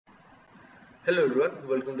Hello everyone,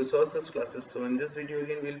 welcome to Sources classes. So in this video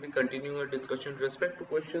again we'll be continuing our discussion with respect to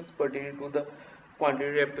questions pertaining to the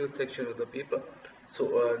quantitative aptitude section of the paper.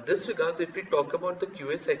 So this regards, if we talk about the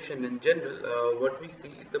QA section in general, what we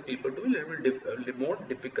see the paper to be a little more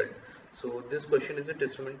difficult. So this question is a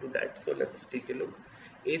testament to that. So let's take a look.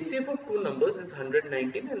 HCF of two numbers is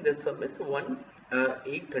 119 and their sum is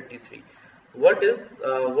 833. What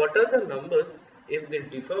are the numbers if they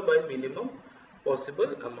differ by minimum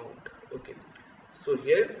possible amount? Okay, so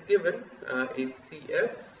here it's given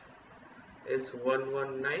HCF is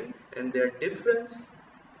 119 and their difference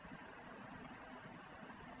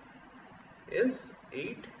is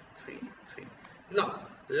 833. Now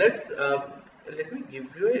let me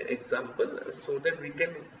give you an example so that we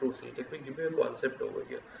can proceed. Let me give you a concept over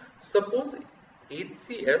here. Suppose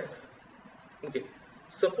HCF, okay,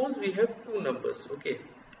 suppose we have two numbers, okay,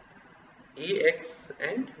 AX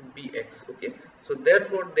and BX, okay, so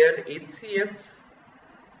therefore their HCF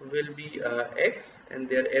will be X and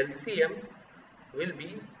their LCM will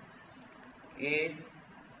be A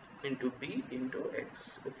into B into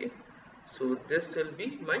X, okay. So this will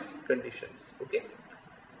be my conditions, okay.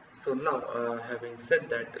 So now having said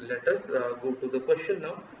that, let us go to the question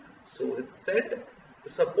now. So it said,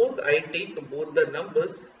 suppose I take both the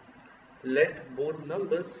numbers, let both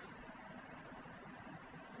numbers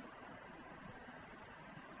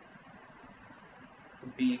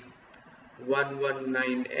be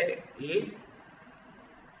 119A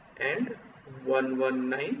and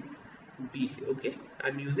 119B, okay.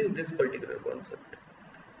 I'm using this particular concept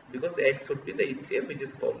because X would be the HCF which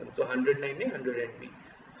is common, so 109A, 100B.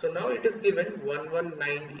 So now it is given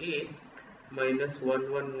 119A minus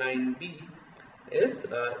 119B is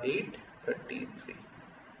 833,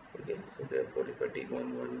 okay. So therefore if I take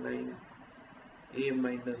 119A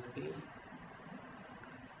minus B,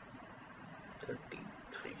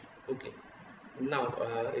 33, okay. Now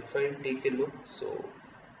if I take a look, so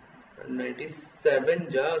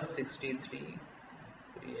 97 ja 63,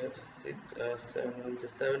 we have 7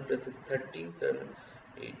 plus 6 13, 7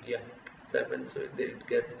 8, yeah 7, so it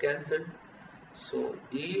gets cancelled. So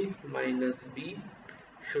A minus B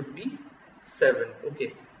should be 7,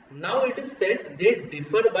 okay. Now it is said they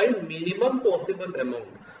differ by minimum possible amount.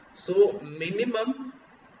 So minimum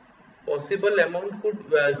possible amount could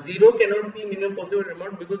 0 cannot be minimum possible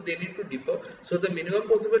amount because they need to differ. So the minimum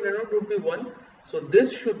possible amount would be 1. So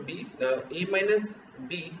this should be A minus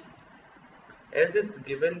B, as it's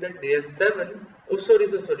given that they are 7. Oh sorry,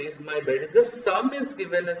 my bad. The sum is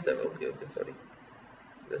given as 7. Okay, sorry.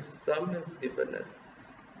 The sum is given as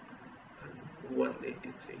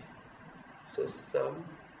 183. So sum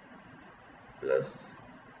plus.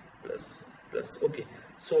 Okay.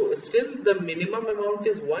 So still the minimum amount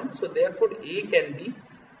is 1. So therefore A can be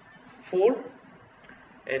 4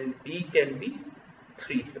 and B can be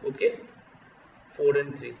 3. Okay. 4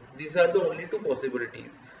 and 3. These are the only two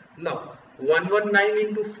possibilities. Now 119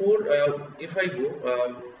 into 4, if I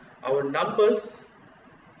go, our numbers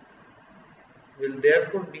will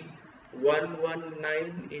therefore be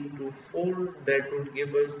 119 into 4, that would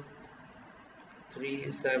give us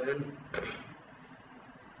 3, 7,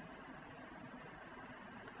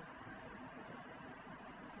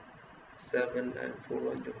 7 and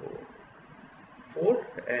 4 into 4,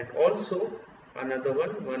 and also another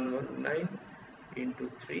one 119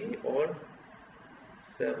 into 3 or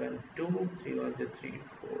 7, 2, 3 1 3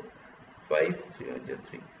 4 5, 3 1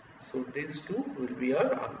 3. So these two will be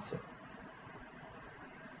our answer,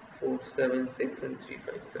 4 7 6 and 3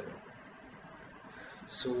 5 7.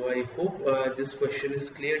 So I hope this question is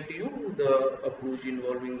clear to you, the approach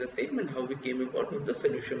involving the same and how we came about with the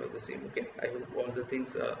solution of the same, okay. I hope all the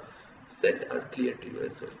things said are clear to you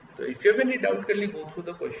as well. So if you have any doubt, kindly go through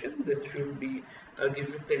the question. This should be give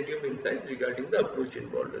you plenty of insights regarding the approach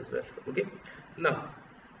involved as well, okay. Now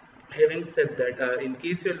having said that, in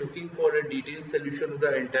case you are looking for a detailed solution of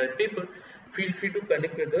the entire paper, feel free to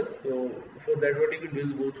connect with us. So for that, what you can do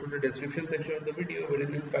is go through the description section of the video, where you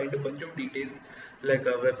will find a bunch of details like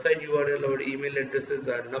a website URL or email addresses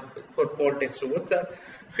and for call, text or WhatsApp.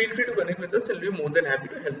 Feel free to connect with us, and we'll be more than happy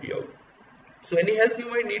to help you out. So any help you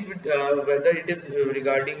might need with whether it is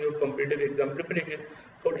regarding your competitive exam preparation,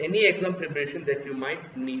 for any exam preparation that you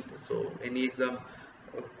might need, so any exam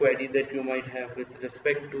query that you might have with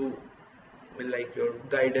respect to like your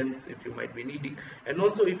guidance if you might be needing, and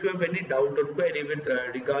also if you have any doubt or query with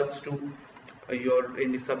regards to your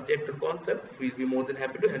any subject or concept, we'll be more than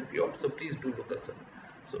happy to help you out. So please do look us up.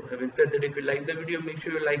 So having said that, if you like the video, make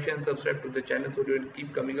sure you like and subscribe to the channel so we will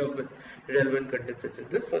keep coming up with relevant content such as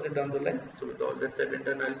this further down the line. So with all that said and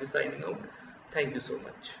done, I'll be signing out. Thank you so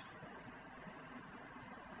much.